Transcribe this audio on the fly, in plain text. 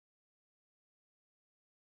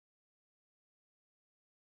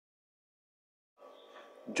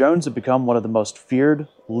Drones have become one of the most feared,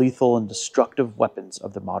 lethal, and destructive weapons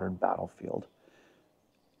of the modern battlefield.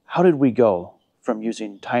 How did we go from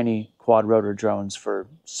using tiny quadrotor drones for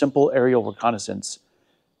simple aerial reconnaissance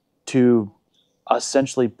to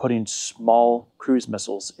essentially putting small cruise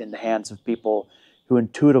missiles in the hands of people who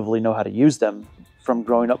intuitively know how to use them from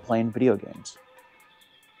growing up playing video games?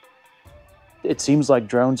 It seems like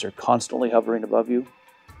drones are constantly hovering above you,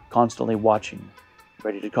 constantly watching,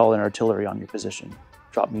 ready to call in artillery on your position,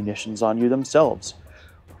 drop munitions on you themselves,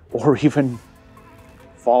 or even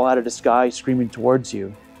fall out of the sky screaming towards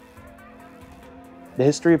you. The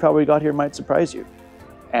history of how we got here might surprise you,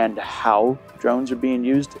 and how drones are being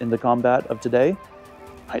used in the combat of today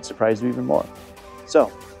might surprise you even more.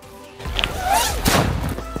 So,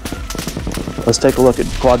 let's take a look at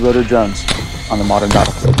quadrotor drones on the modern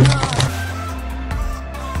battlefield.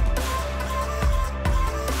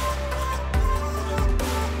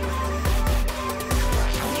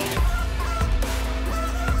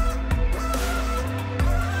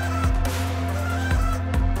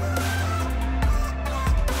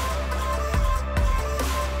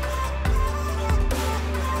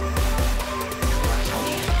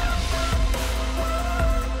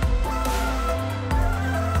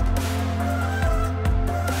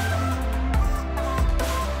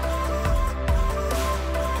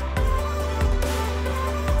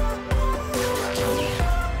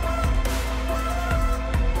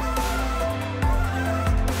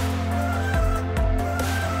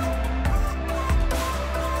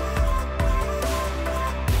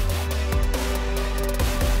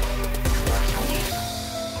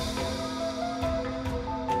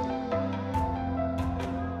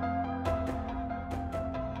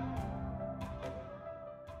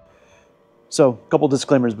 So, a couple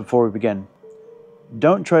disclaimers before we begin.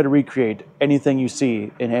 Don't try to recreate anything you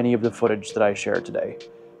see in any of the footage that I share today.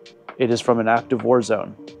 It is from an active war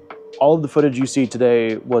zone. All of the footage you see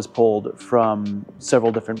today was pulled from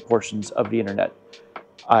several different portions of the internet.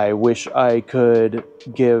 I wish I could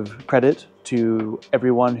give credit to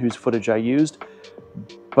everyone whose footage I used,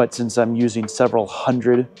 but since I'm using several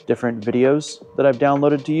hundred different videos that I've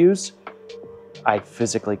downloaded to use, I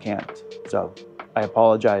physically can't. So, I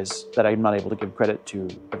apologize that I'm not able to give credit to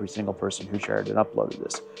every single person who shared and uploaded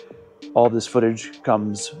this. All of this footage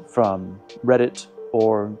comes from Reddit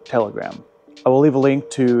or Telegram. I will leave a link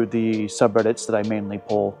to the subreddits that I mainly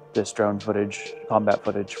pull this drone footage, combat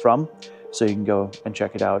footage from, so you can go and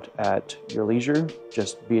check it out at your leisure.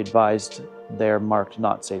 Just be advised they're marked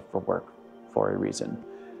not safe for work for a reason.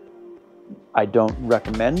 I don't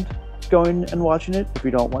recommend going and watching it if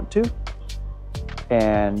you don't want to.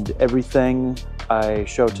 And everything I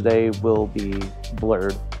show today will be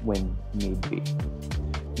blurred when need be.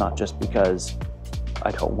 Not just because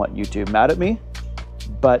I don't want you to be mad at me,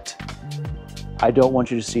 but I don't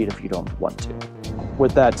want you to see it if you don't want to.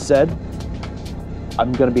 With that said,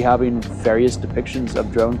 I'm going to be having various depictions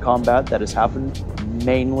of drone combat that has happened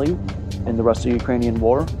mainly in the Russo-Ukrainian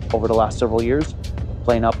war over the last several years,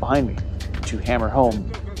 playing out behind me to hammer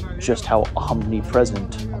home just how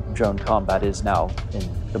omnipresent drone combat is now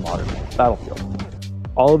in the modern battlefield.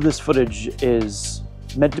 All of this footage is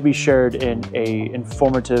meant to be shared in an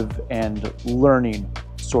informative and learning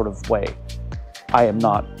sort of way. I am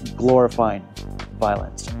not glorifying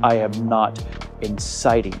violence. I am not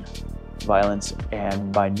inciting violence,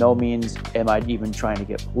 and by no means am I even trying to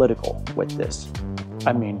get political with this.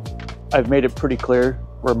 I mean, I've made it pretty clear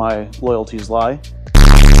where my loyalties lie.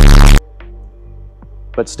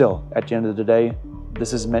 But still, at the end of the day,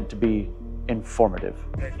 this is meant to be informative.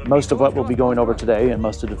 Most of what we'll be going over today and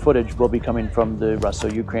most of the footage will be coming from the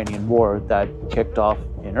Russo-Ukrainian war that kicked off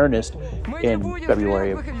in earnest in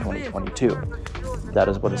February of 2022. That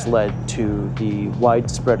is what has led to the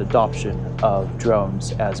widespread adoption of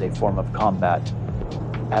drones as a form of combat,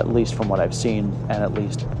 at least from what I've seen and at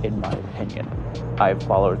least in my opinion. I've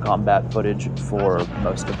followed combat footage for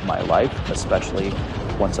most of my life, especially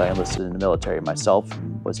once I enlisted in the military myself,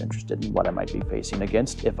 was interested in what I might be facing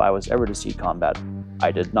against if I was ever to see combat.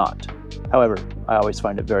 I did not. However, I always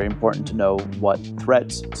find it very important to know what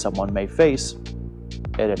threats someone may face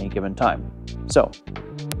at any given time. So,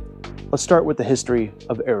 let's start with the history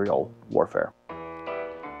of aerial warfare.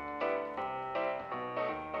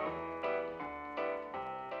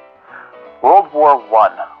 World War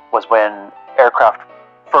I was when aircraft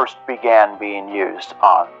first began being used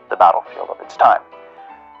on the battlefield of its time,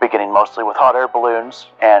 beginning mostly with hot air balloons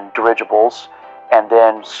and dirigibles, and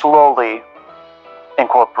then slowly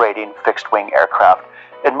incorporating fixed-wing aircraft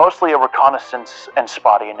in mostly a reconnaissance and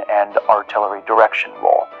spotting and artillery direction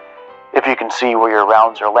role. If you can see where your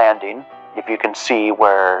rounds are landing, if you can see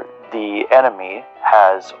where the enemy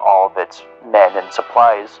has all of its men and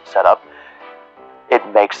supplies set up, it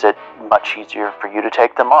makes it much easier for you to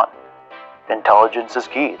take them on. Intelligence is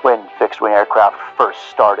key. When fixed-wing aircraft first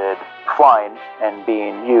started flying and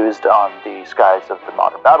being used on the skies of the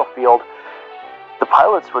modern battlefield, the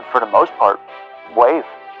pilots would, for the most part, wave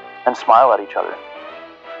and smile at each other.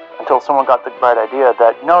 Until someone got the bright idea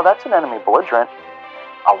that, that's an enemy belligerent.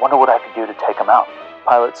 I wonder what I could do to take him out.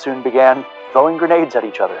 Pilots soon began throwing grenades at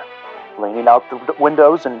each other, leaning out the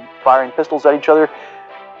windows and firing pistols at each other,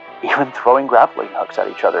 even throwing grappling hooks at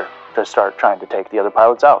each other to start trying to take the other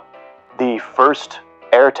pilots out. The first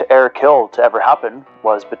air-to-air kill to ever happen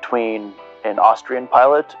was between an Austrian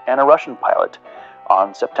pilot and a Russian pilot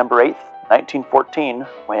on September 8th, 1914,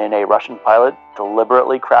 when a Russian pilot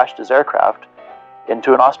deliberately crashed his aircraft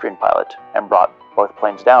into an Austrian pilot and brought both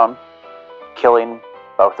planes down, killing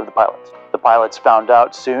both of the pilots. The pilots found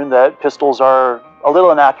out soon that pistols are a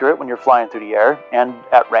little inaccurate when you're flying through the air and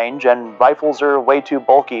at range, and rifles are way too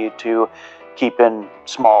bulky to keep in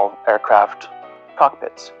small aircraft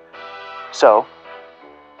cockpits. So,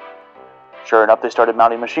 sure enough, they started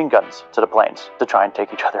mounting machine guns to the planes to try and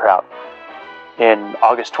take each other out. In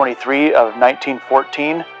August 23 of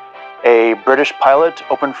 1914, a British pilot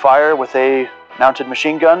opened fire with a mounted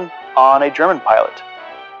machine gun on a German pilot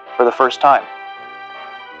for the first time.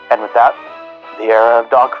 And with that, the era of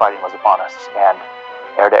dogfighting was upon us, and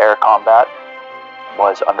air-to-air combat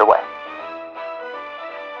was underway.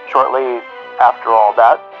 Shortly after all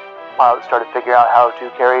that, pilots started figuring out how to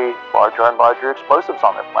carry larger and larger explosives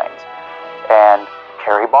on their planes and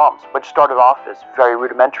carry bombs, which started off as very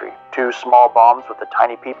rudimentary. 2 small bombs with a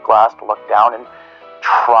tiny peep glass to look down and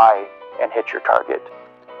try and hit your target.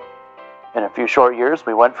 In a few short years,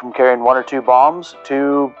 we went from carrying 1 or 2 bombs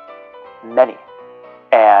to many,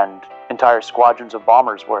 and entire squadrons of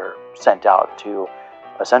bombers were sent out to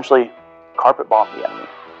essentially carpet bomb the enemy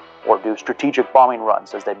or do strategic bombing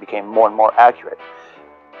runs as they became more and more accurate.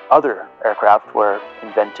 Other aircraft were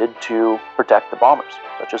invented to protect the bombers,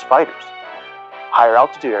 such as fighters. Higher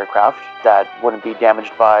altitude aircraft that wouldn't be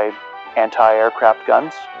damaged by anti-aircraft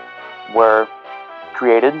guns were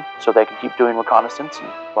created so they could keep doing reconnaissance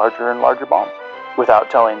and larger bombs. Without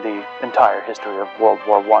telling the entire history of World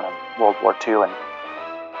War I and World War II and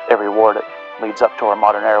every war that leads up to our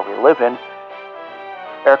modern era we live in,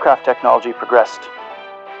 aircraft technology progressed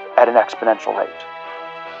at an exponential rate.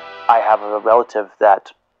 I have a relative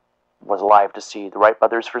that was alive to see the Wright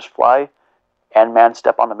brothers first fly and man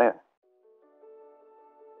step on the moon.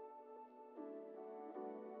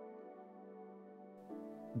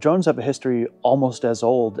 Drones have a history almost as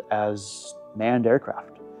old as manned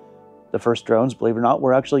aircraft. The first drones, believe it or not,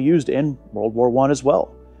 were actually used in World War I as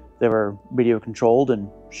well. They were radio controlled and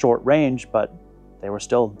short range, but they were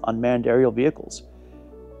still unmanned aerial vehicles.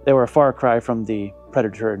 They were a far cry from the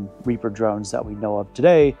Predator and Reaper drones that we know of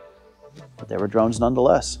today, but they were drones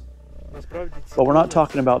nonetheless. But we're not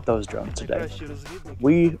talking about those drones today.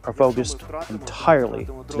 We are focused entirely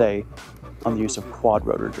today on the use of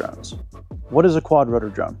quadrotor drones. What is a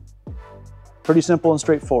quadrotor drone? Pretty simple and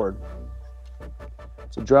straightforward.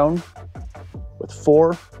 It's a drone with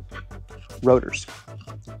 4 rotors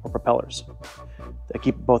or propellers that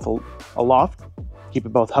keep it both aloft, keep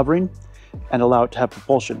it both hovering, and allow it to have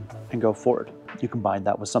propulsion and go forward. You combine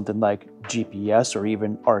that with something like GPS or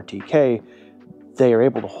even RTK, they are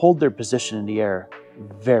able to hold their position in the air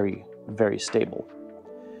very, very stable.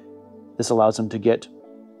 This allows them to get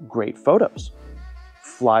great photos,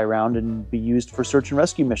 fly around and be used for search and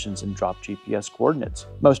rescue missions and drop GPS coordinates.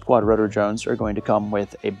 Most quadrotor drones are going to come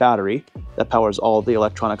with a battery that powers all the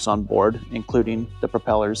electronics on board, including the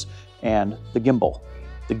propellers and the gimbal.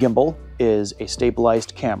 The gimbal is a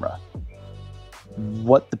stabilized camera.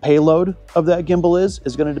 What the payload of that gimbal is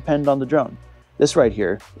going to depend on the drone. This right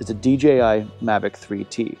here is a DJI Mavic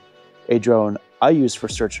 3T, a drone I use for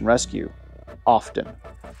search and rescue often.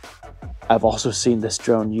 I've also seen this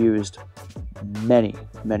drone used many,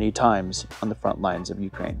 many times on the front lines of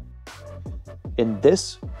Ukraine. In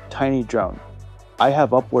this tiny drone, I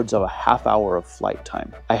have upwards of a half hour of flight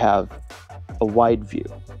time. I have a wide view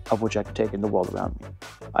of which I can take in the world around me.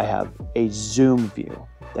 I have a zoom view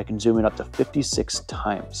that can zoom in up to 56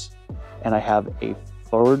 times. And I have a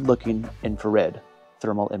forward-looking infrared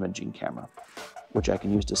thermal imaging camera, which I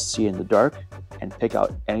can use to see in the dark and pick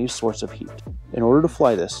out any source of heat. In order to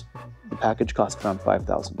fly this, the package costs around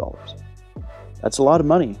 $5,000. That's a lot of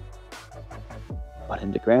money, but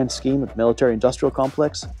in the grand scheme of the military-industrial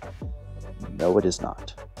complex, no, it is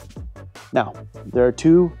not. Now, there are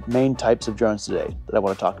 2 main types of drones today that I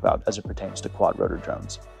want to talk about as it pertains to quadrotor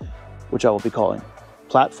drones, which I will be calling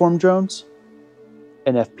platform drones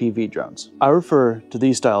and FPV drones. I refer to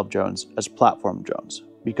these style of drones as platform drones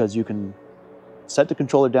because you can set the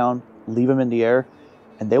controller down, leave them in the air,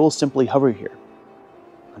 and they will simply hover here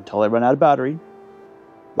until they run out of battery,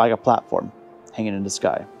 like a platform hanging in the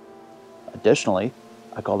sky. Additionally,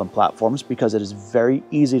 I call them platforms because it is very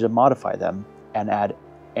easy to modify them and add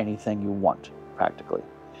anything you want, practically.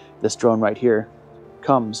 This drone right here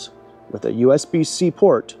comes with a USB-C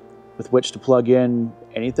port with which to plug in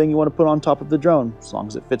anything you want to put on top of the drone, as long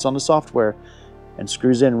as it fits on the software, and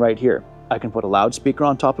screws in right here. I can put a loudspeaker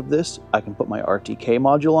on top of this. I can put my RTK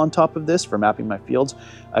module on top of this for mapping my fields.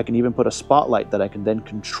 I can even put a spotlight that I can then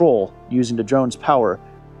control using the drone's power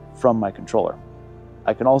from my controller.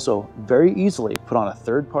 I can also very easily put on a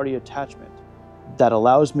third-party attachment that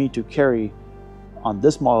allows me to carry, on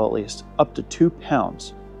this model at least, up to 2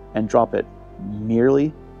 pounds and drop it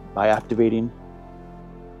merely by activating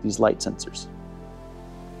these light sensors.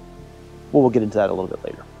 Well, we'll get into that a little bit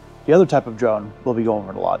later. The other type of drone we'll be going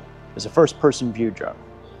over a lot is a first-person view drone.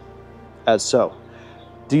 As so,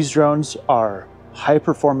 these drones are high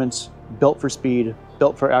performance, built for speed,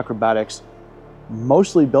 built for acrobatics,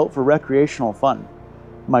 mostly built for recreational fun.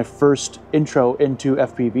 My first intro into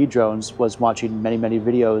FPV drones was watching many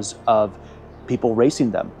videos of people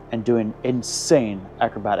racing them and doing insane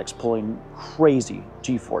acrobatics, pulling crazy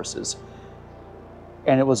G-forces.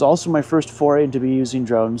 And it was also my first foray into using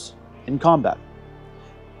drones in combat.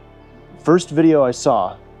 First video I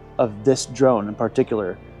saw of this drone in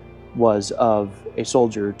particular was of a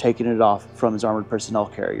soldier taking it off from his armored personnel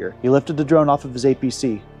carrier. He lifted the drone off of his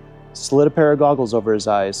APC, slid a pair of goggles over his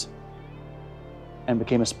eyes, and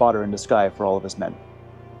became a spotter in the sky for all of his men.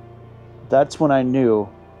 That's when I knew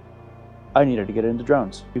I needed to get into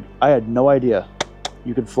drones. I had no idea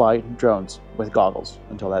you could fly drones with goggles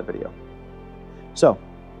until that video. So,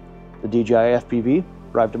 the DJI FPV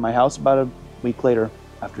arrived at my house about a week later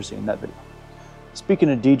after seeing that video. Speaking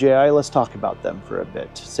of DJI, let's talk about them for a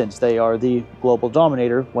bit, since they are the global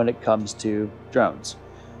dominator when it comes to drones.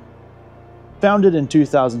 Founded in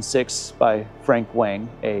 2006 by Frank Wang,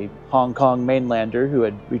 a Hong Kong mainlander who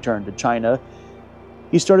had returned to China,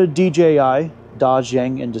 he started DJI,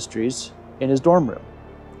 Dajiang Industries, in his dorm room.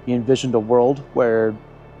 He envisioned a world where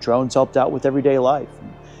drones helped out with everyday life.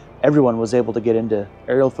 Everyone was able to get into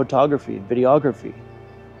aerial photography, videography.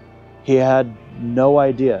 He had no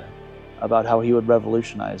idea about how he would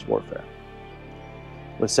revolutionize warfare.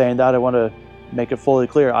 With saying that, I want to make it fully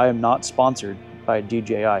clear, I am not sponsored by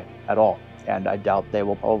DJI at all, and I doubt they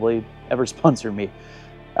will probably ever sponsor me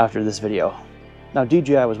after this video. Now,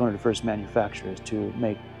 DJI was one of the first manufacturers to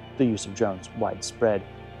make the use of drones widespread,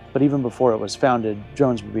 but even before it was founded,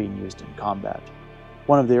 drones were being used in combat.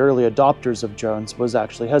 One of the early adopters of drones was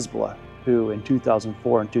actually Hezbollah, who in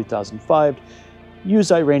 2004 and 2005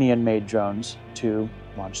 used Iranian-made drones to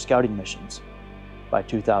launch scouting missions. By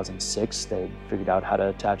 2006, they figured out how to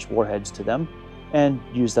attach warheads to them and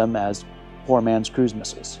use them as poor man's cruise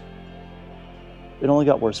missiles. It only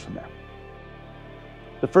got worse from there.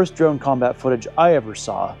 The first drone combat footage I ever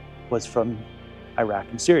saw was from Iraq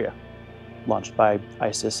and Syria, launched by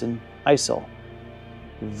ISIS and ISIL.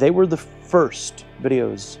 They were the first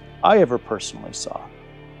videos I ever personally saw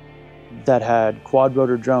that had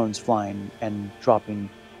quadrotor drones flying and dropping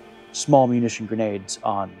small munition grenades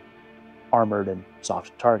on armored and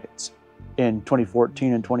soft targets. In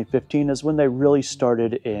 2014 and 2015 is when they really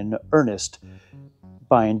started in earnest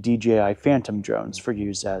buying DJI Phantom drones for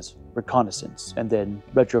use as reconnaissance and then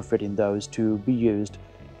retrofitting those to be used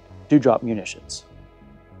to drop munitions.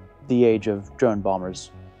 The age of drone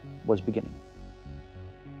bombers was beginning.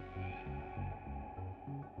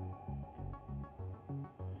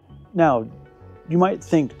 Now, you might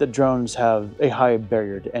think that drones have a high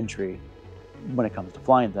barrier to entry when it comes to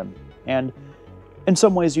flying them, and in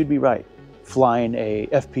some ways you'd be right. Flying a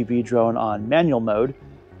FPV drone on manual mode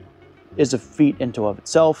is a feat into of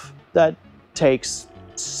itself that takes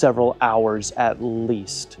several hours at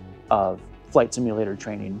least of flight simulator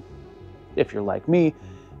training, if you're like me,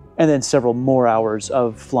 and then several more hours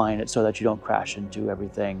of flying it so that you don't crash into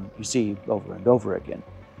everything you see over and over again.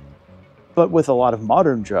 But with a lot of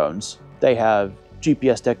modern drones, they have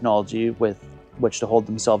GPS technology with which to hold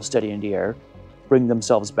themselves steady in the air, bring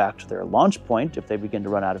themselves back to their launch point if they begin to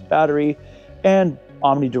run out of battery, and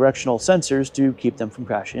omnidirectional sensors to keep them from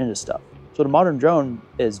crashing into stuff. So the modern drone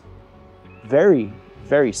is very,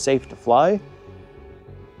 very safe to fly,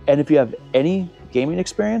 and if you have any gaming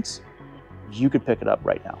experience, you could pick it up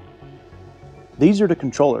right now. These are the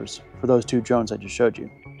controllers for those two drones I just showed you.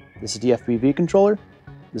 This is the FPV controller,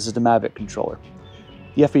 this is the Mavic controller.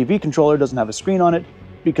 The FPV controller doesn't have a screen on it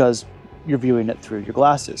because you're viewing it through your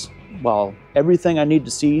glasses. while everything I need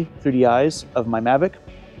to see through the eyes of my Mavic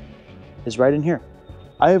is right in here.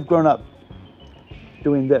 I have grown up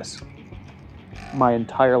doing this my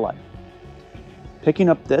entire life. Picking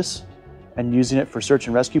up this and using it for search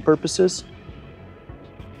and rescue purposes,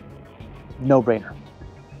 no brainer.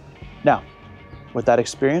 Now, with that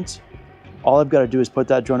experience, all I've got to do is put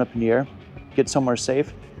that drone up in the air, get somewhere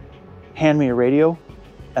safe, hand me a radio,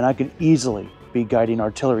 and I can easily be guiding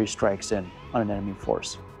artillery strikes in on an enemy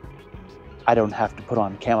force. I don't have to put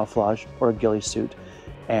on camouflage or a ghillie suit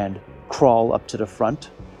and crawl up to the front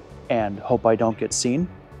and hope I don't get seen.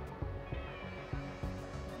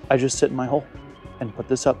 I just sit in my hole and put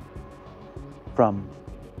this up from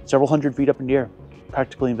several hundred feet up in the air,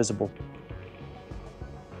 practically invisible,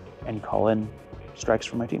 and call in strikes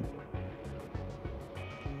from my team.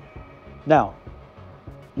 Now,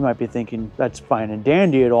 you might be thinking, that's fine and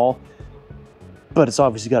dandy and all, but it's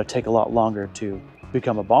obviously got to take a lot longer to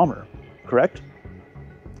become a bomber, correct?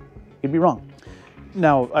 You'd be wrong.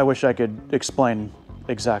 Now, I wish I could explain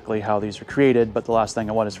exactly how these are created, but the last thing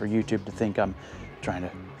I want is for YouTube to think I'm trying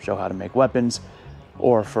to show how to make weapons,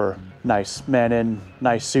 or for nice men in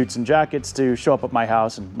nice suits and jackets to show up at my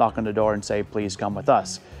house and knock on the door and say, please come with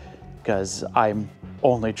us. Because I'm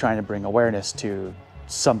only trying to bring awareness to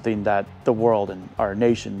something that the world and our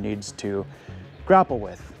nation needs to grapple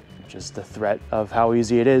with, which is the threat of how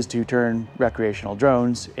easy it is to turn recreational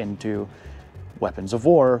drones into weapons of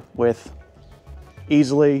war with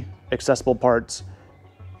easily accessible parts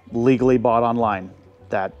legally bought online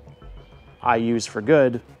that I use for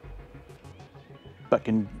good, but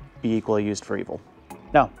can be equally used for evil.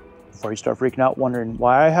 Now, before you start freaking out wondering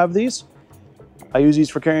why I have these, I use these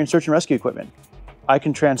for carrying search and rescue equipment. I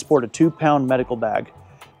can transport a 2-pound medical bag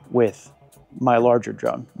with my larger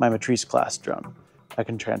drone, my Matrice class drone. I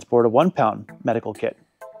can transport a 1-pound medical kit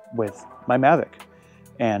with my Mavic,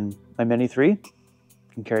 and my Mini 3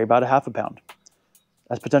 can carry about a half a pound.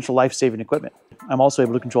 That's potential life-saving equipment. I'm also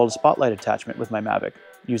able to control the spotlight attachment with my Mavic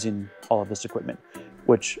using all of this equipment,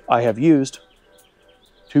 which I have used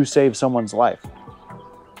to save someone's life.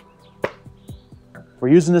 We're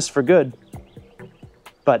using this for good,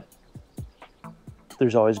 but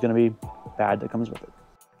there's always going to be bad that comes with it.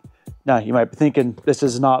 Now, you might be thinking this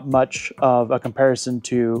is not much of a comparison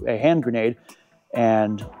to a hand grenade,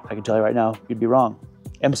 and I can tell you right now, you'd be wrong.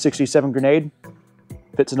 M67 grenade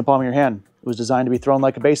fits in the palm of your hand. It was designed to be thrown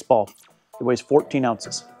like a baseball. It weighs 14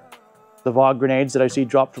 ounces. The VOG grenades that I see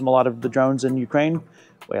dropped from a lot of the drones in Ukraine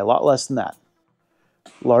weigh a lot less than that.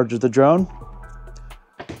 The larger the drone,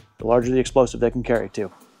 the larger the explosive they can carry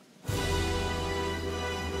too.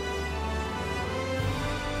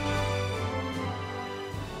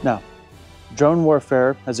 Now, drone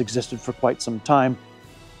warfare has existed for quite some time,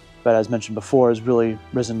 but as mentioned before, has really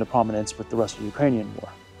risen to prominence with the Russo-Ukrainian war.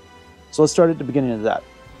 So let's start at the beginning of that.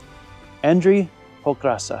 Andriy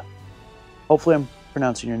Pokrasa. Hopefully I'm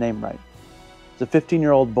pronouncing your name right. He's a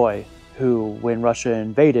 15-year-old boy who, when Russia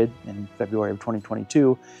invaded in February of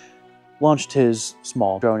 2022, launched his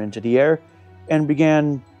small drone into the air and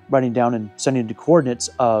began writing down and sending the coordinates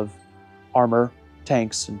of armor,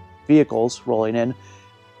 tanks, and vehicles rolling in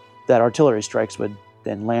that artillery strikes would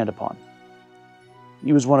then land upon.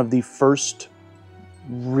 He was one of the first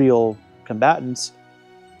real combatants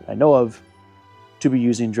that I know of to be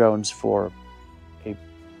using drones for a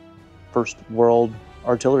First World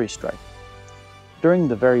artillery strike. During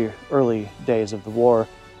the very early days of the war,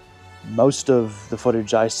 most of the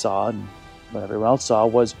footage I saw and what everyone else saw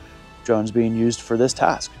was drones being used for this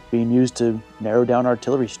task, being used to narrow down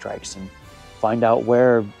artillery strikes and find out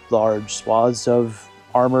where large swaths of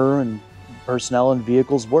armor and personnel and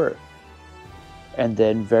vehicles were. And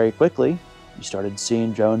then very quickly, you started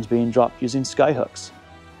seeing drones being dropped using skyhooks.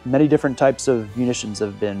 Many different types of munitions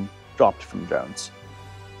have been dropped from drones.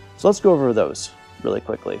 So let's go over those really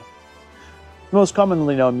quickly. The most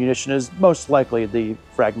commonly known munition is most likely the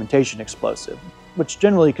fragmentation explosive, which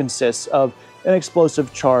generally consists of an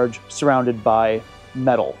explosive charge surrounded by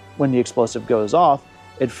metal. When the explosive goes off,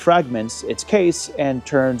 it fragments its case and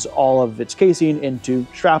turns all of its casing into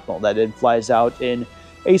shrapnel that then flies out in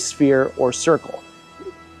a sphere or circle,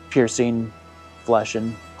 piercing flesh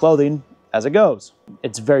and clothing as it goes.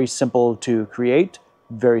 It's very simple to create,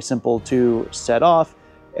 very simple to set off,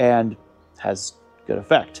 and has good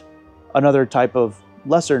effect. Another type of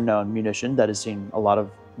lesser known munition that has seen a lot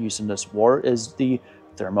of use in this war is the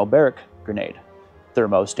thermobaric grenade.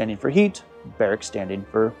 Thermo standing for heat, baric standing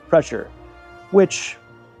for pressure, which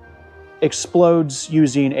explodes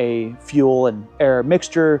using a fuel and air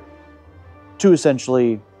mixture to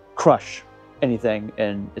essentially crush anything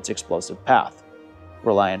in its explosive path.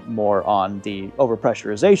 reliant more on the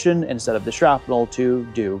overpressurization instead of the shrapnel to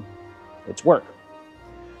do its work.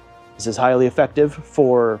 This is highly effective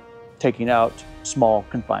for taking out small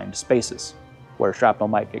confined spaces where shrapnel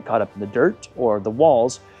might get caught up in the dirt or the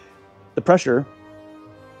walls. The pressure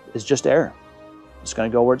is just air. It's going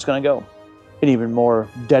to go where it's going to go. An even more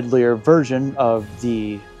deadlier version of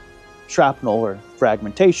the shrapnel or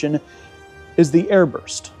fragmentation is the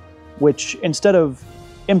airburst, which instead of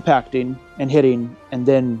impacting and hitting and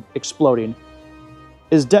then exploding,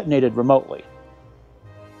 is detonated remotely.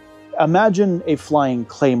 Imagine a flying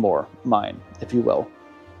claymore mine, if you will,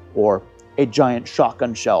 or a giant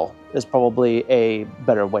shotgun shell is probably a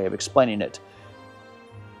better way of explaining it.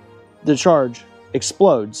 The charge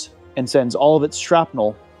explodes and sends all of its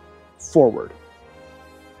shrapnel forward,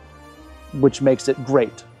 which makes it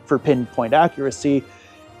great for pinpoint accuracy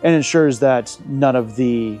and ensures that none of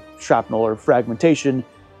the shrapnel or fragmentation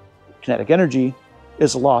kinetic energy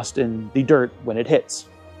is lost in the dirt when it hits.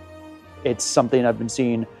 It's something I've been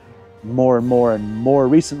seeing more and more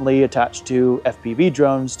recently attached to FPV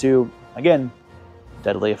drones to, again,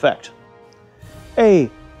 deadly effect. A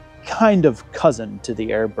kind of cousin to the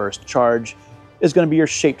airburst charge is going to be your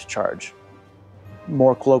shaped charge,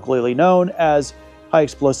 more colloquially known as high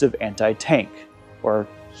explosive anti-tank, or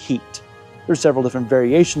HEAT. There's several different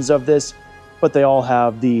variations of this, but they all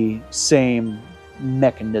have the same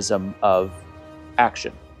mechanism of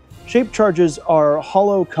action. Shaped charges are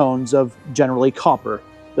hollow cones of generally copper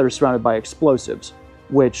that are surrounded by explosives,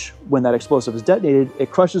 which, when that explosive is detonated,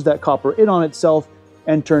 it crushes that copper in on itself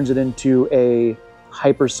and turns it into a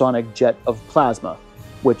hypersonic jet of plasma,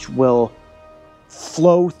 which will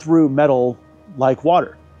flow through metal like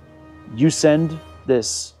water. You send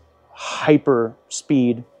this hyper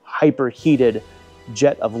speed, hyper heated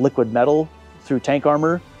jet of liquid metal through tank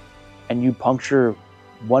armor and you puncture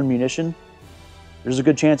one munition, there's a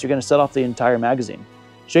good chance you're going to set off the entire magazine.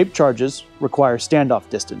 Shaped charges require standoff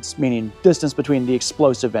distance, meaning distance between the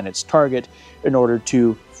explosive and its target in order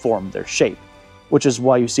to form their shape, which is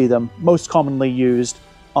why you see them most commonly used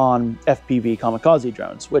on FPV kamikaze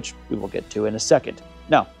drones, which we will get to in a second.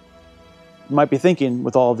 Now, you might be thinking,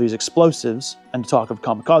 with all of these explosives and talk of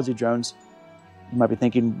kamikaze drones, you might be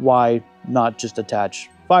thinking, why not just attach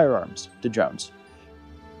firearms to drones?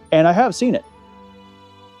 And I have seen it.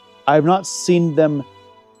 I have not seen them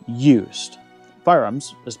used.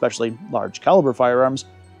 Firearms, especially large caliber firearms,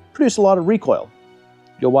 produce a lot of recoil.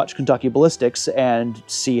 You'll watch Kentucky Ballistics and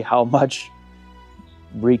see how much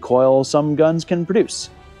recoil some guns can produce.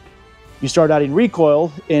 You start adding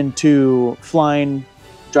recoil into flying,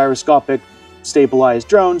 gyroscopic, stabilized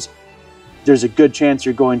drones, there's a good chance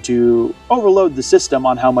you're going to overload the system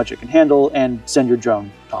on how much it can handle and send your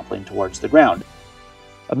drone toppling towards the ground.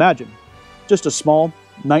 Imagine just a small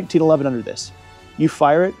 1911 under this. You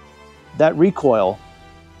fire it, that recoil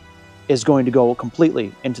is going to go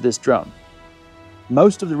completely into this drone.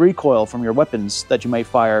 Most of the recoil from your weapons that you may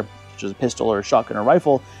fire, such as a pistol or a shotgun or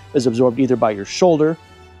rifle, is absorbed either by your shoulder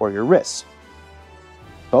or your wrists.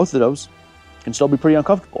 Both of those can still be pretty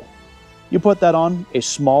uncomfortable. You put that on a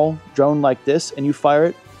small drone like this and you fire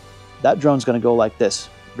it, that drone's going to go like this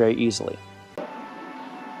very easily.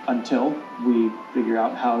 Until we figure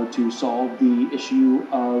out how to solve the issue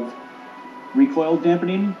of recoil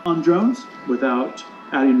dampening on drones without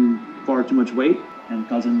adding far too much weight and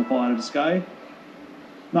causing them to fall out of the sky,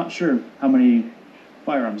 not sure how many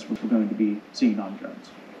firearms we're going to be seeing on drones.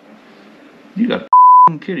 You got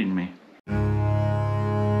kidding me.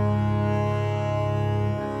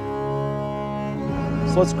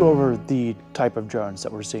 So let's go over the type of drones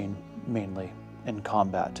that we're seeing mainly in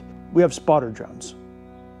combat. We have spotter drones,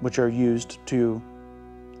 which are used to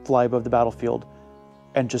fly above the battlefield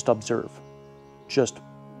and just observe. Just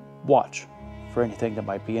watch for anything that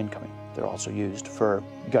might be incoming. They're also used for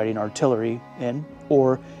guiding artillery in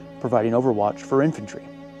or providing overwatch for infantry.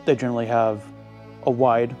 They generally have a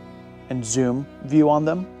wide and zoom view on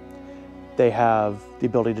them. They have the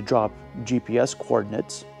ability to drop GPS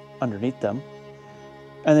coordinates underneath them.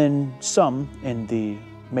 And then some in the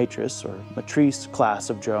Matrice or Matrice class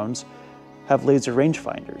of drones have laser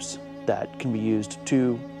rangefinders that can be used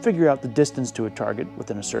to figure out the distance to a target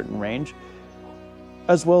within a certain range,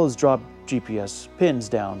 as well as drop GPS pins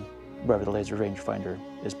down wherever the laser rangefinder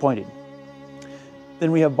is pointing.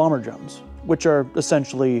 Then we have bomber drones, which are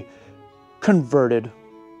essentially converted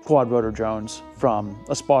quadrotor drones from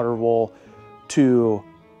a spotter role to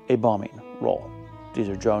a bombing role. These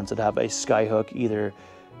are drones that have a skyhook, either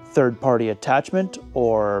third-party attachment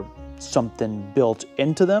or something built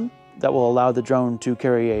into them that will allow the drone to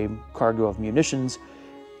carry a cargo of munitions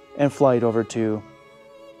and fly it over to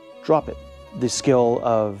drop it The skill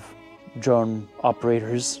of drone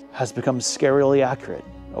operators has become scarily accurate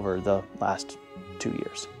over the last 2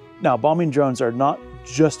 years. Now, bombing drones are not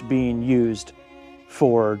just being used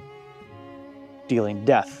for dealing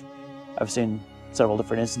death. I've seen several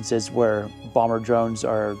different instances where bomber drones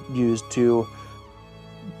are used to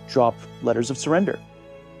drop letters of surrender.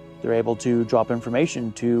 They're able to drop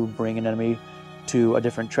information to bring an enemy to a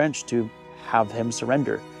different trench to have him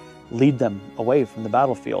surrender, lead them away from the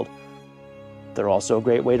battlefield. They're also a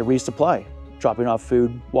great way to resupply, dropping off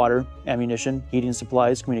food, water, ammunition, heating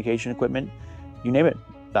supplies, communication equipment, you name it.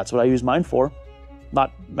 That's what I use mine for.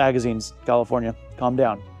 Not magazines, California, calm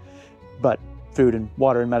down. But food and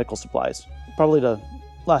water and medical supplies. Probably the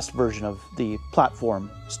last version of the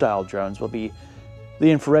platform-style drones will be the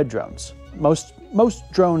infrared drones. Most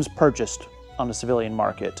drones purchased on the civilian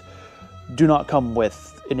market do not come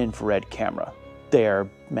with an infrared camera. They are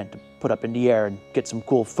meant to put up in the air and get some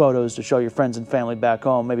cool photos to show your friends and family back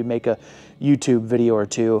home, maybe make a YouTube video or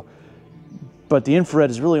two. But the infrared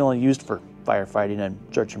is really only used for firefighting and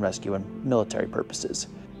search and rescue and military purposes.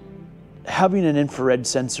 Having an infrared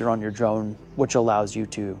sensor on your drone, which allows you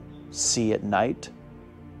to see at night,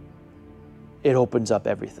 it opens up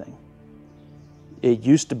everything. It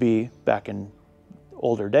used to be, back in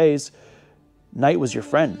older days, night was your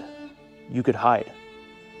friend. You could hide.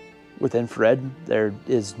 With infrared, there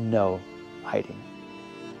is no hiding.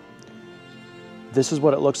 This is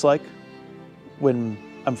what it looks like when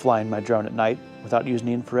I'm flying my drone at night without using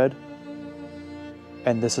the infrared.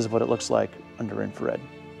 And this is what it looks like under infrared.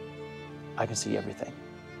 I can see everything.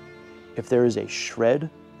 If there is a shred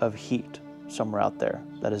of heat somewhere out there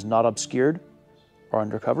that is not obscured or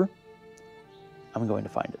undercover, I'm going to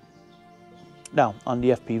find it. Now, on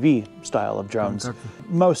the FPV style of drones,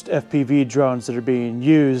 most FPV drones that are being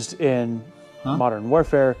used in modern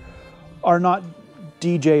warfare are not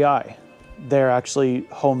DJI. They're actually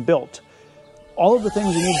home built. All of the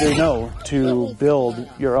things you need to know to build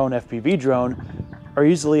your own FPV drone are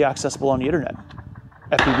easily accessible on the internet.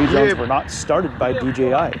 FPV drones were not started by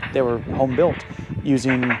DJI. They were home built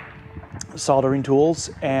using soldering tools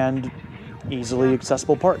and easily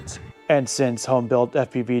accessible parts. And since home built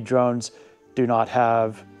FPV drones do not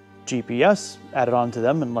have GPS added onto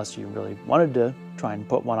them, unless you really wanted to try and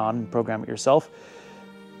put one on and program it yourself,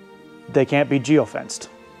 they can't be geofenced.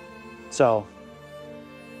 So,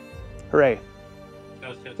 hooray.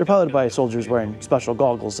 They're piloted by soldiers wearing special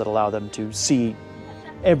goggles that allow them to see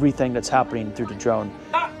everything that's happening through the drone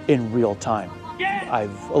in real time.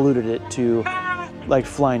 I've alluded it to like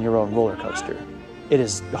flying your own roller coaster. It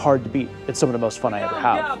is hard to beat. It's some of the most fun I ever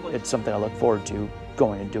have. It's something I look forward to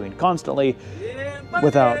going and doing constantly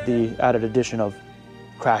without the added addition of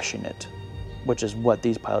crashing it, which is what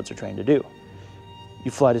these pilots are trained to do. You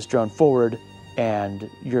fly this drone forward and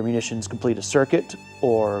your munitions complete a circuit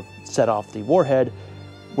or set off the warhead,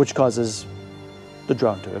 which causes the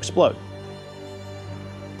drone to explode.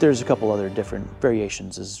 There's a couple other different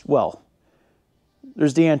variations as well.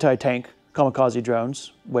 There's the anti-tank kamikaze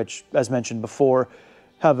drones, which, as mentioned before,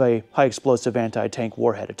 have a high explosive anti-tank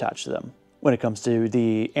warhead attached to them. When it comes to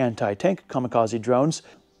the anti-tank kamikaze drones,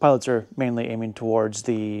 pilots are mainly aiming towards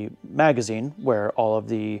the magazine, where all of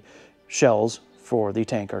the shells for the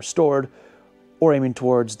tank are stored, or aiming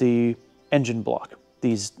towards the engine block.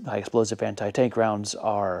 These high explosive anti-tank rounds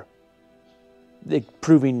are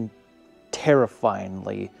proving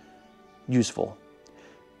terrifyingly useful.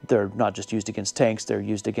 They're not just used against tanks, they're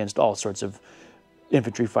used against all sorts of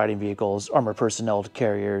infantry fighting vehicles, armored personnel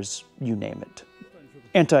carriers, you name it.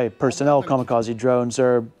 Anti-personnel kamikaze drones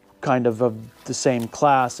are kind of the same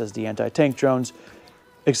class as the anti-tank drones,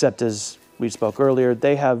 except as we spoke earlier,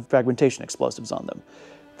 they have fragmentation explosives on them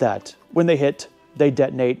that when they hit, they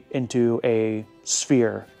detonate into a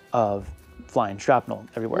sphere of flying shrapnel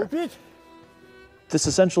everywhere. This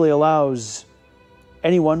essentially allows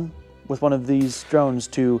anyone with one of these drones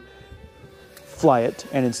to fly it,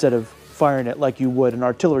 and instead of firing it like you would an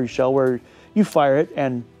artillery shell where you fire it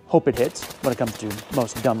and hope it hits when it comes to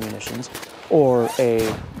most dumb munitions, or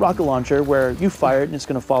a rocket launcher where you fire it and it's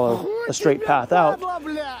going to follow a straight path out,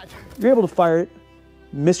 you're able to fire it,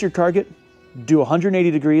 miss your target, do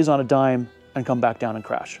 180 degrees on a dime, and come back down and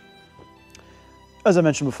crash. As I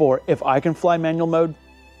mentioned before, if I can fly manual mode,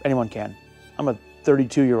 anyone can. I'm a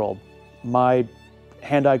 32-year-old. My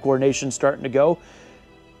hand-eye coordination's starting to go,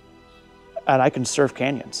 and I can surf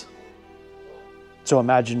canyons. So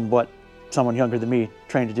imagine what someone younger than me,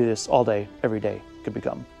 trained to do this all day, every day, could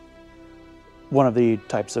become. One of the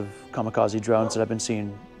types of kamikaze drones that I've been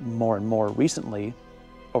seeing more and more recently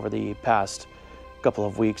over the past couple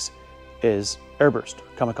of weeks is airburst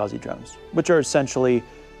kamikaze drones, which are essentially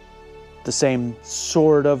the same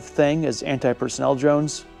sort of thing as anti-personnel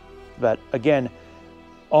drones, but again,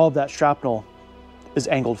 all of that shrapnel is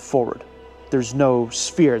angled forward. There's no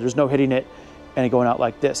sphere, there's no hitting it and it going out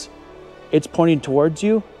like this. It's pointing towards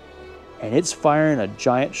you and it's firing a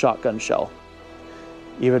giant shotgun shell.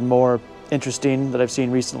 Even more interesting that I've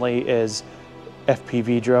seen recently is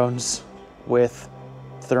FPV drones with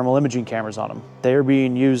thermal imaging cameras on them. They are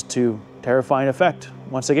being used to terrifying effect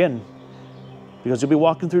once again, because you'll be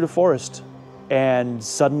walking through the forest and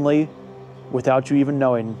suddenly, without you even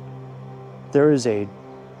knowing, there is a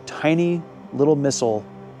tiny little missile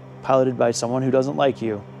piloted by someone who doesn't like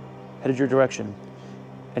you headed your direction,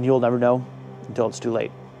 and you'll never know until it's too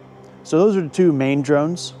late. So those are the two main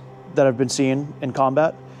drones that I've been seeing in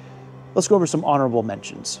combat. Let's go over some honorable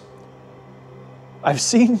mentions. I've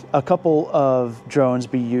seen a couple of drones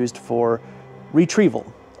be used for retrieval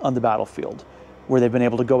on the battlefield, where they've been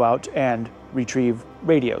able to go out and retrieve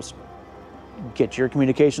radios. Get your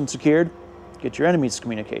communications secured, get your enemy's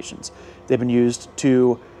communications. They've been used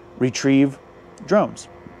to retrieve drones.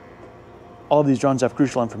 All of these drones have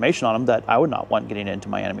crucial information on them that I would not want getting into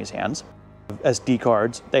my enemy's hands. SD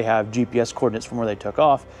cards, they have GPS coordinates from where they took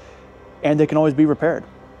off, and they can always be repaired.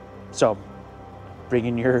 So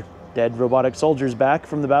bringing your dead robotic soldiers back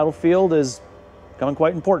from the battlefield is becoming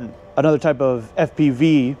quite important. Another type of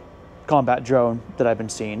FPV combat drone that I've been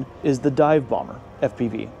seeing is the dive bomber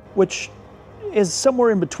FPV, which is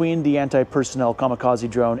somewhere in between the anti-personnel kamikaze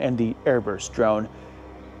drone and the airburst drone,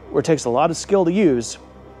 where it takes a lot of skill to use,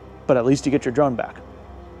 but at least you get your drone back.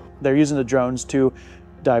 They're using the drones to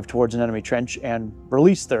dive towards an enemy trench and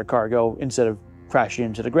release their cargo instead of crashing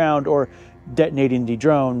into the ground or detonating the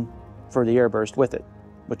drone for the airburst with it,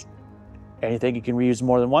 which anything you can reuse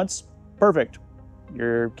more than once, perfect.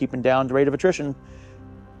 You're keeping down the rate of attrition,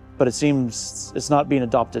 but it seems it's not being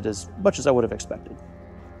adopted as much as I would have expected.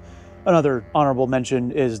 Another honorable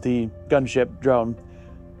mention is the gunship drone,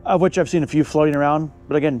 of which I've seen a few floating around,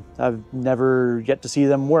 but again, I've never yet to see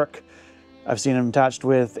them work. I've seen them attached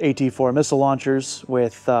with AT-4 missile launchers,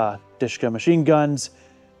 with Dishka machine guns,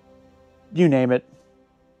 you name it.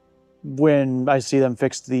 When I see them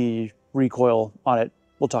fix the recoil on it,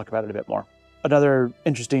 we'll talk about it a bit more. Another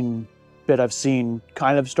interesting bit I've seen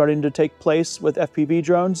kind of starting to take place with FPV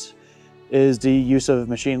drones is the use of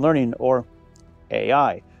machine learning, or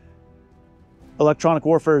AI. Electronic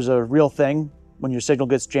warfare is a real thing. When your signal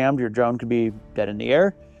gets jammed, your drone could be dead in the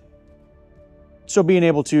air. So being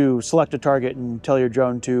able to select a target and tell your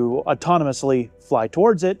drone to autonomously fly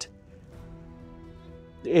towards it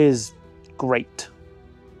is great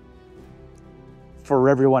for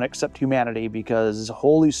everyone except humanity, because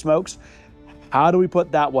holy smokes, how do we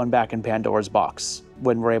put that one back in Pandora's box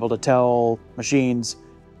when we're able to tell machines,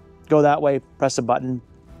 go that way, press a button,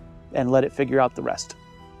 and let it figure out the rest?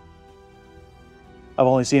 I've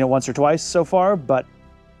only seen it once or twice so far, but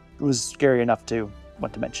it was scary enough to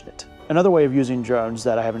want to mention it. Another way of using drones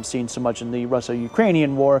that I haven't seen so much in the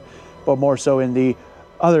Russo-Ukrainian war, but more so in the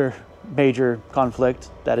other major conflict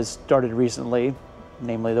that has started recently,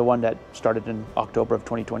 namely the one that started in October of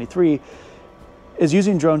 2023, is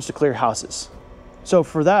using drones to clear houses. So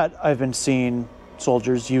for that, I've been seeing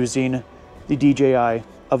soldiers using the DJI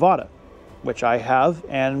Avata, which I have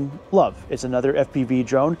and love. It's another FPV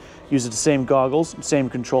drone, uses the same goggles, same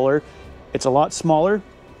controller. It's a lot smaller,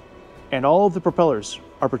 and all of the propellers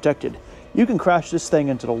are protected. You can crash this thing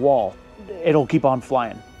into the wall, it'll keep on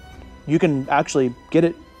flying. You can actually get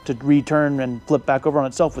it to return and flip back over on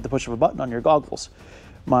itself with the push of a button on your goggles.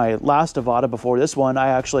 My last Avata before this one, I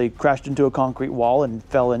actually crashed into a concrete wall and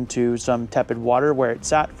fell into some tepid water where it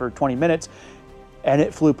sat for 20 minutes, and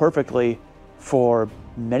it flew perfectly for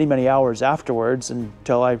many, many hours afterwards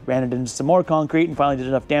until I ran it into some more concrete and finally did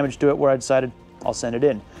enough damage to it where I decided I'll send it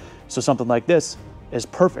in. So something like this is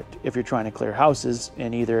perfect if you're trying to clear houses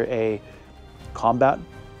in either a combat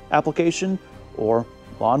application or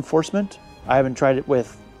law enforcement. I haven't tried it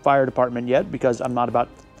with fire department yet because I'm not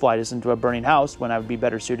about to fly this into a burning house when I would be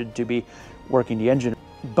better suited to be working the engine.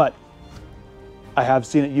 But I have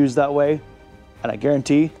seen it used that way, and I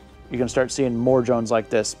guarantee you're gonna start seeing more drones like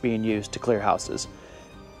this being used to clear houses.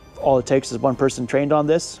 All it takes is one person trained on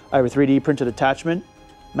this. I have a 3D printed attachment,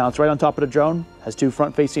 mounts right on top of the drone, has two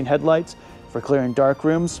front-facing headlights for clearing dark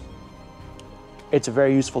rooms. It's a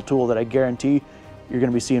very useful tool that I guarantee you're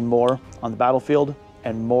gonna be seeing more on the battlefield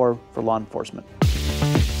and more for law enforcement.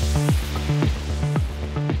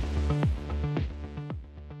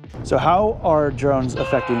 So how are drones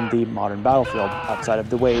affecting the modern battlefield outside of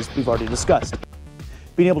the ways we've already discussed?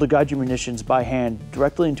 Being able to guide your munitions by hand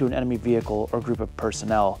directly into an enemy vehicle or group of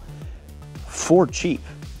personnel for cheap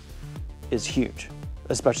is huge,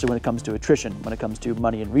 especially when it comes to attrition, when it comes to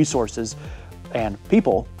money and resources and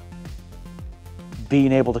people.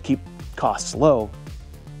 Being able to keep costs low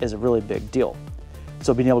is a really big deal.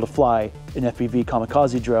 So being able to fly an FPV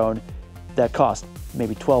kamikaze drone that costs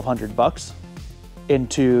maybe $1,200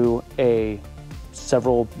 into a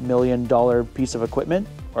several $1,000,000 piece of equipment,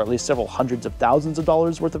 or at least several hundreds of thousands of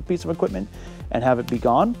dollars worth of piece of equipment, and have it be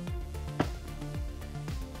gone,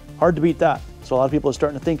 hard to beat that. So a lot of people are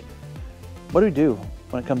starting to think, what do we do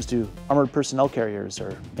when it comes to armored personnel carriers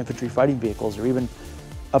or infantry fighting vehicles or even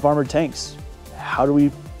up armored tanks? How do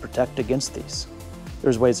we protect against these?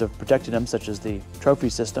 There's ways of protecting them, such as the trophy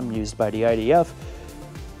system used by the IDF,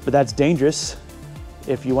 but that's dangerous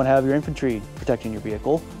if you want to have your infantry protecting your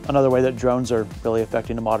vehicle. Another way that drones are really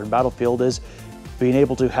affecting the modern battlefield is being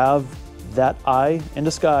able to have that eye in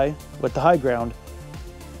the sky with the high ground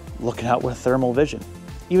looking out with thermal vision.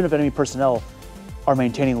 Even if enemy personnel are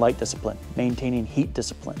maintaining light discipline, maintaining heat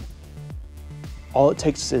discipline, all it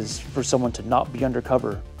takes is for someone to not be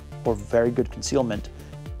undercover or very good concealment,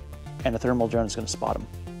 and a thermal drone is going to spot them.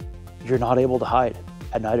 You're not able to hide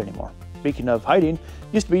at night anymore. Speaking of hiding,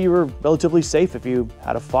 used to be you were relatively safe if you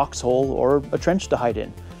had a foxhole or a trench to hide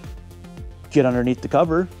in. Get underneath the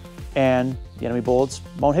cover and the enemy bullets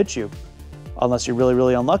won't hit you. Unless you're really,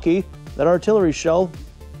 really unlucky, that artillery shell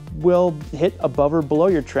will hit above or below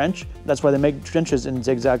your trench. That's why they make trenches in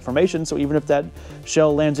zigzag formation, so even if that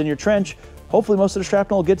shell lands in your trench, hopefully most of the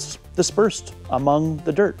shrapnel gets dispersed among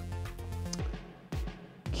the dirt.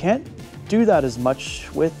 Can't do that as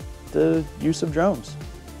much with the use of drones.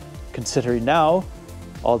 Considering now,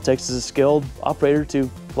 all it takes is a skilled operator to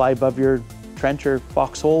fly above your trench or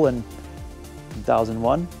foxhole in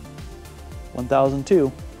 1001,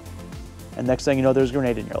 1002, and next thing you know, there's a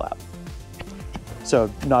grenade in your lap. So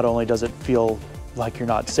not only does it feel like you're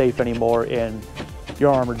not safe anymore in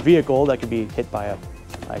your armored vehicle that could be hit by a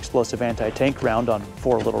explosive anti-tank round on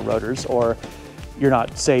 4 little rotors, or you're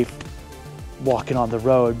not safe walking on the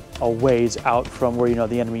road a ways out from where you know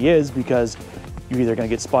the enemy is, because you're either going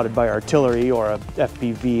to get spotted by artillery, or a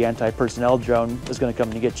FPV anti-personnel drone is going to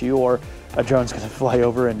come and get you, or a drone's going to fly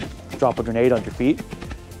over and drop a grenade on your feet.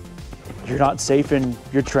 You're not safe in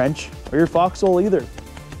your trench or your foxhole either,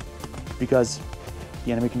 because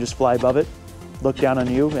the enemy can just fly above it, look down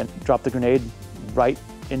on you, and drop the grenade right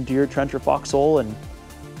into your trench or foxhole and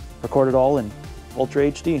record it all in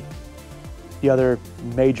Ultra HD. The other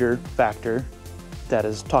major factor that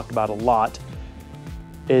is talked about a lot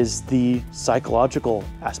is the psychological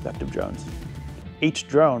aspect of drones. Each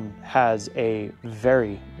drone has a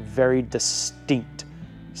very, very distinct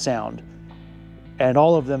sound, and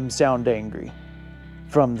all of them sound angry.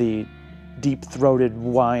 From the deep-throated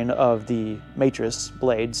whine of the matrix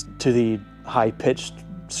blades to the high-pitched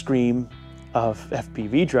scream of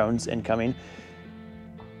FPV drones incoming,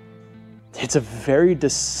 it's a very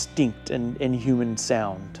distinct and inhuman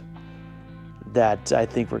sound that I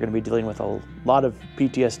think we're going to be dealing with a lot of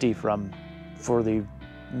PTSD from for the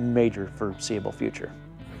major foreseeable future.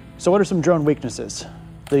 So what are some drone weaknesses?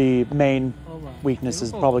 The main weakness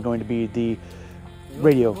is probably going to be the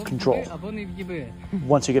radio control.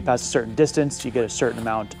 Once you get past a certain distance, you get a certain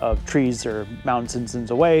amount of trees or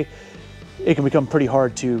mountains away, it can become pretty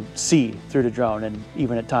hard to see through the drone, and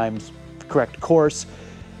even at times correct course,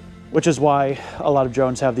 which is why a lot of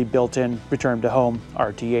drones have the built-in return to home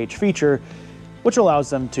RTH feature, which allows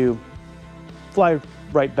them to fly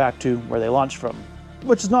right back to where they launched from,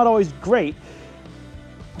 which is not always great,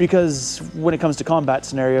 because when it comes to combat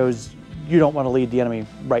scenarios, you don't want to lead the enemy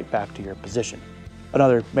right back to your position.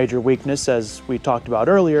 Another major weakness, as we talked about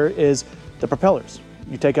earlier, is the propellers.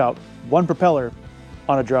 You take out one propeller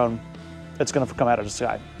on a drone, it's going to come out of the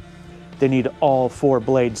sky. They need all 4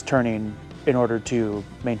 blades turning in order to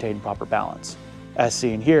maintain proper balance. As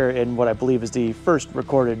seen here in what I believe is the first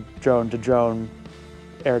recorded drone-to-drone,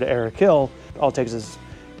 air-to-air kill, all it takes is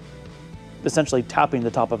essentially tapping the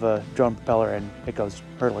top of a drone propeller and it goes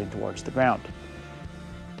hurtling towards the ground.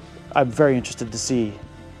 I'm very interested to see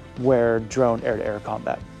where drone air-to-air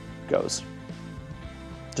combat goes.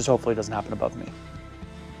 Just hopefully it doesn't happen above me.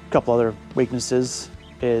 A couple other weaknesses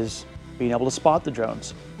is being able to spot the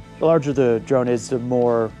drones. The larger the drone is, the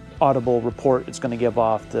more audible report it's going to give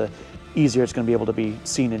off, the easier it's going to be able to be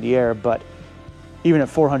seen in the air, but even at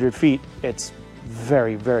 400 feet, it's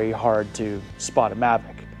very, very hard to spot a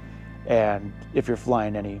Maverick. And if you're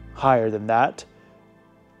flying any higher than that,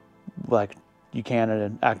 like you can in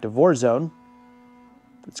an active war zone,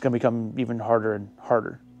 it's going to become even harder and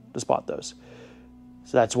harder to spot those.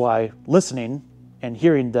 So that's why listening and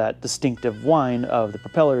hearing that distinctive whine of the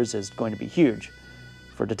propellers is going to be huge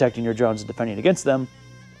for detecting your drones and defending against them,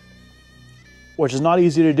 which is not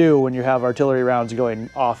easy to do when you have artillery rounds going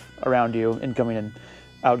off around you, incoming and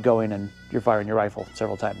outgoing, and you're firing your rifle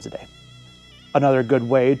several times a day. Another good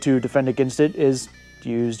way to defend against it is to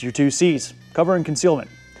use your 2 C's, cover and concealment.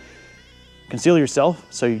 Conceal yourself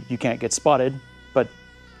so you can't get spotted, but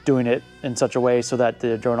doing it in such a way so that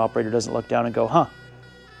the drone operator doesn't look down and go, huh,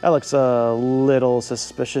 that looks a little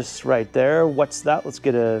suspicious right there. What's that? Let's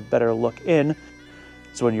get a better look in.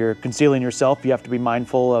 So when you're concealing yourself, you have to be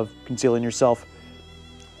mindful of concealing yourself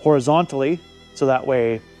horizontally, so that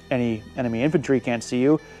way any enemy infantry can't see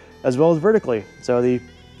you, as well as vertically, so the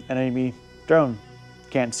enemy drone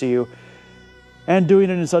can't see you. And doing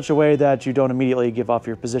it in such a way that you don't immediately give off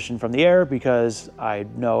your position from the air, because I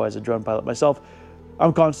know as a drone pilot myself,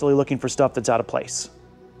 I'm constantly looking for stuff that's out of place,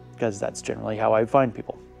 because that's generally how I find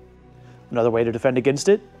people. Another way to defend against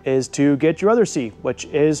it is to get your other C, which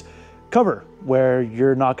is cover, where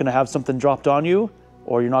you're not going to have something dropped on you,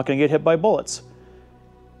 or you're not going to get hit by bullets.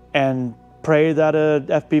 And pray that a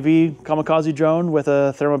FPV kamikaze drone with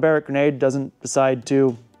a thermobaric grenade doesn't decide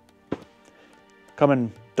to come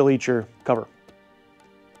and delete your cover.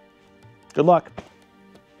 Good luck.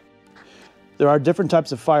 There are different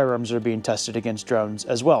types of firearms that are being tested against drones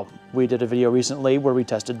as well. We did a video recently where we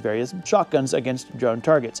tested various shotguns against drone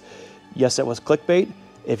targets. Yes, it was clickbait.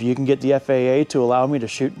 If you can get the FAA to allow me to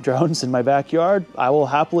shoot drones in my backyard, I will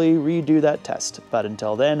happily redo that test. But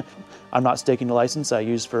until then, I'm not staking the license I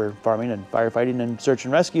use for farming and firefighting and search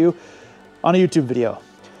and rescue on a YouTube video.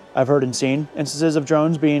 I've heard and seen instances of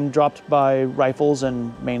drones being dropped by rifles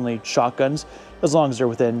and mainly shotguns, as long as they're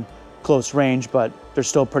within close range, but they're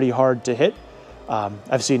still pretty hard to hit.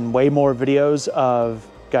 I've seen way more videos of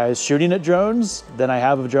guys shooting at drones than I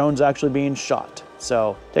have of drones actually being shot.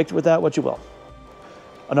 So take with that what you will.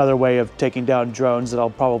 Another way of taking down drones that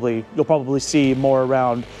you'll probably see more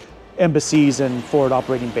around embassies and forward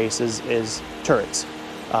operating bases is turrets.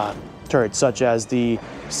 Turrets such as the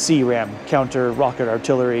CRAM, counter rocket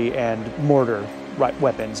artillery and mortar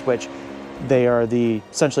weapons, which they are the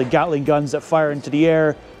essentially Gatling guns that fire into the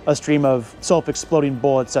air a stream of self-exploding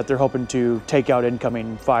bullets that they're hoping to take out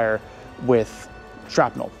incoming fire with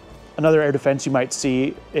shrapnel. Another air defense you might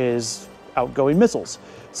see is outgoing missiles,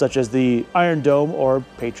 such as the Iron Dome or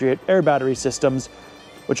Patriot air battery systems,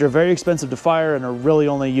 which are very expensive to fire and are really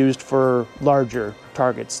only used for larger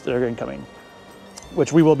targets that are incoming,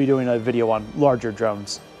 which we will be doing a video on larger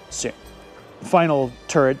drones soon. Final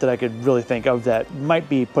turret that I could really think of that might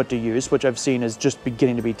be put to use, which I've seen is just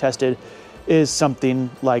beginning to be tested, is something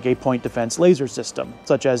like a point defense laser system,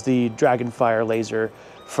 such as the Dragonfire laser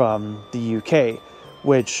from the UK,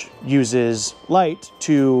 which uses light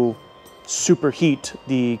to superheat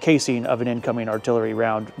the casing of an incoming artillery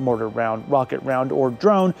round, mortar round, rocket round, or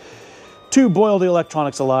drone to boil the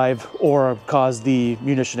electronics alive or cause the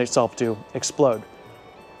munition itself to explode.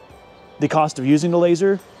 The cost of using the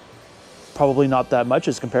laser, probably not that much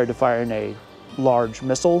as compared to firing a large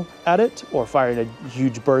missile at it or firing a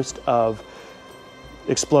huge burst of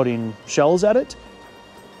exploding shells at it.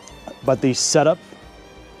 But the setup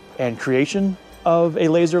and creation of a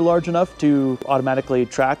laser large enough to automatically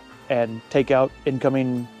track and take out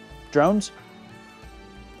incoming drones,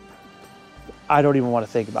 I don't even want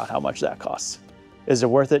to think about how much that costs. Is it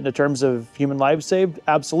worth it in terms of human lives saved?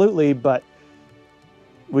 Absolutely, but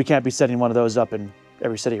we can't be setting one of those up in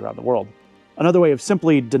every city around the world. Another way of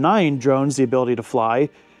simply denying drones the ability to fly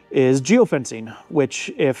is geofencing, which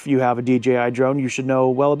if you have a DJI drone, you should know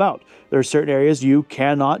well about. There are certain areas you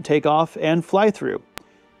cannot take off and fly through.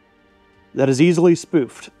 That is easily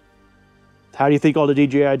spoofed. How do you think all the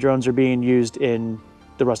DJI drones are being used in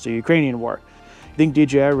the Russo-Ukrainian war? You think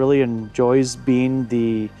DJI really enjoys being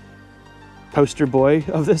the poster boy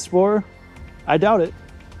of this war? I doubt it.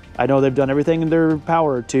 I know they've done everything in their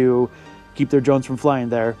power to keep their drones from flying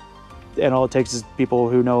there, and all it takes is people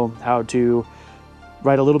who know how to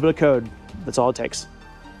write a little bit of code. That's all it takes.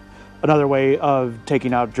 Another way of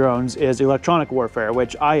taking out drones is electronic warfare,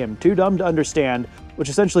 which I am too dumb to understand, which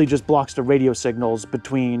essentially just blocks the radio signals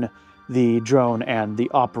between the drone and the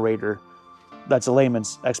operator. That's a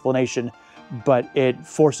layman's explanation, but it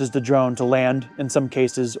forces the drone to land in some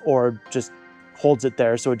cases or just holds it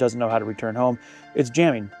there so it doesn't know how to return home. It's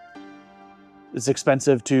jamming. It's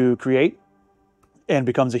expensive to create and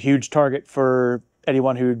becomes a huge target for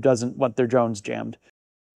anyone who doesn't want their drones jammed.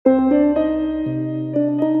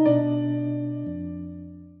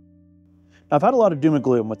 Now, I've had a lot of doom and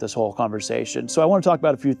gloom with this whole conversation, so I want to talk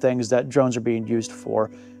about a few things that drones are being used for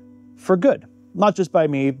good. Not just by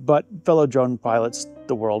me, but fellow drone pilots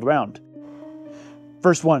the world around.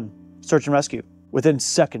 First one, search and rescue. Within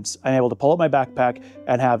seconds, I'm able to pull up my backpack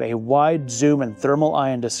and have a wide zoom and thermal eye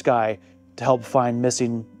into sky to help find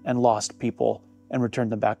missing and lost people and return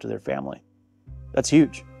them back to their family. That's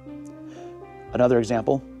huge. Another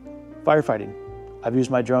example, firefighting. I've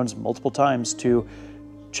used my drones multiple times to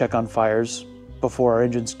check on fires before our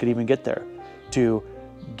engines could even get there, to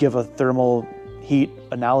give a thermal heat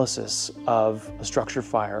analysis of a structure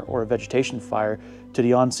fire or a vegetation fire to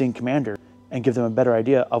the on-scene commander and give them a better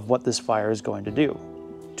idea of what this fire is going to do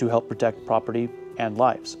to help protect property and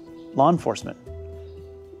lives. Law enforcement.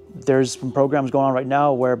 There's some programs going on right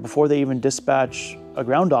now where before they even dispatch a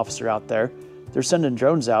ground officer out there, they're sending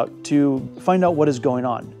drones out to find out what is going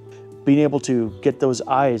on. Being able to get those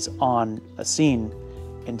eyes on a scene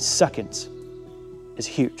in seconds is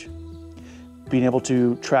huge. Being able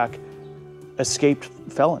to track escaped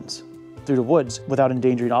felons through the woods without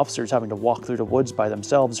endangering officers having to walk through the woods by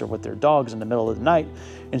themselves or with their dogs in the middle of the night.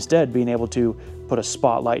 Instead, being able to put a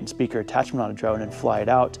spotlight and speaker attachment on a drone and fly it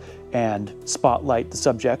out and spotlight the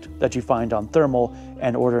subject that you find on thermal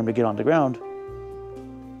and order him to get on the ground.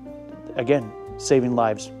 Again, saving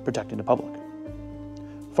lives, protecting the public.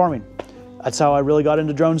 Farming. That's how I really got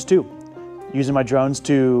into drones too. Using my drones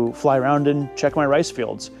to fly around and check my rice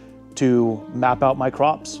fields, to map out my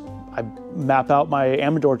crops. I map out my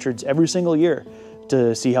almond orchards every single year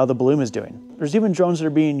to see how the bloom is doing. There's even drones that are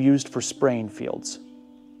being used for spraying fields.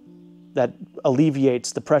 That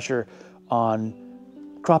alleviates the pressure on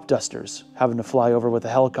crop dusters having to fly over with a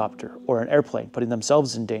helicopter or an airplane, putting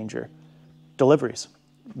themselves in danger. Deliveries.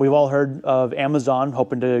 We've all heard of Amazon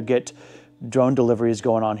hoping to get drone deliveries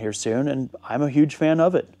going on here soon, and I'm a huge fan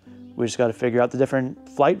of it. We just got to figure out the different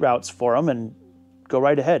flight routes for them and go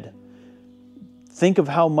right ahead. Think of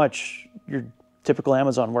how much your typical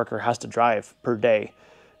Amazon worker has to drive per day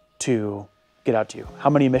to get out to you. How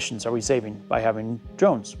many emissions are we saving by having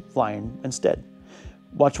drones flying instead?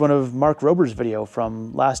 Watch one of Mark Rober's video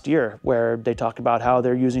from last year where they talk about how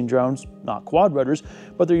they're using drones, not Quadrotors,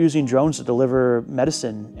 but they're using drones to deliver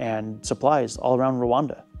medicine and supplies all around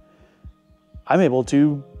Rwanda. I'm able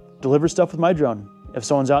to deliver stuff with my drone. If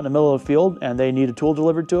someone's out in the middle of the field and they need a tool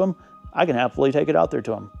delivered to them, I can happily take it out there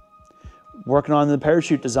to them. Working on the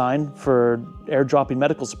parachute design for airdropping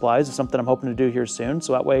medical supplies is something I'm hoping to do here soon,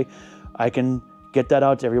 so that way I can get that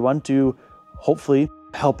out to everyone to hopefully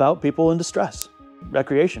help out people in distress.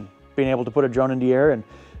 Recreation, being able to put a drone in the air and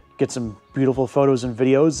get some beautiful photos and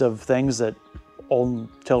videos of things that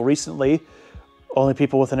until recently only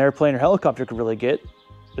people with an airplane or helicopter could really get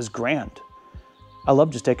is grand. I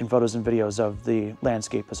love just taking photos and videos of the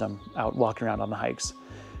landscape as I'm out walking around on the hikes.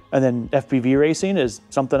 And then FPV racing is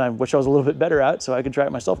something I wish I was a little bit better at so I could try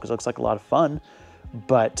it myself because it looks like a lot of fun.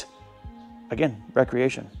 But again,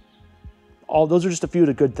 recreation. All those are just a few of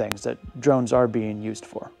the good things that drones are being used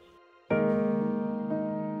for.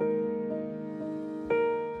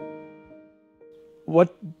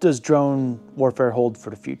 What does drone warfare hold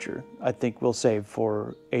for the future? I think we'll save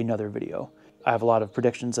for another video. I have a lot of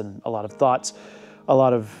predictions and a lot of thoughts, a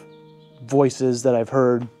lot of voices that I've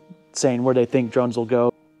heard saying where they think drones will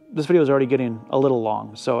go. This video is already getting a little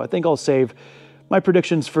long, so I think I'll save my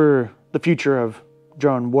predictions for the future of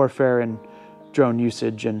drone warfare and drone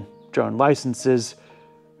usage and drone licenses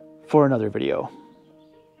for another video.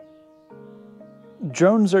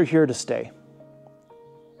 Drones are here to stay.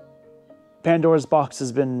 Pandora's box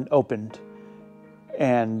has been opened,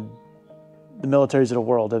 and the militaries of the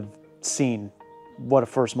world have seen what a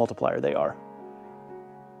force multiplier they are.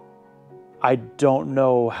 I don't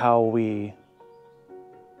know how we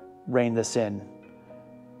rein this in.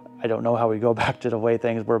 I don't know how we go back to the way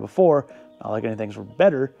things were before. Not like anything were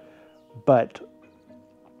better, but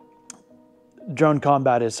drone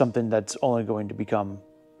combat is something that's only going to become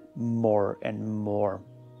more and more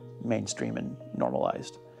mainstream and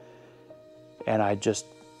normalized. And I just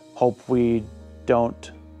hope we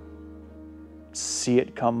don't see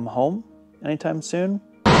it come home anytime soon.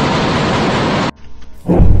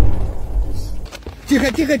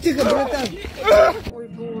 Тихо, тихо, тихо, братан!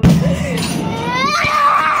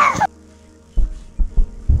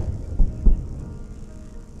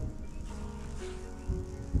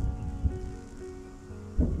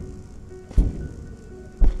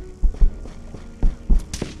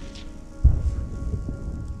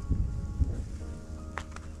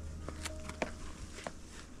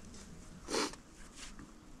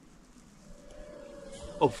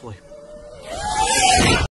 Hopefully.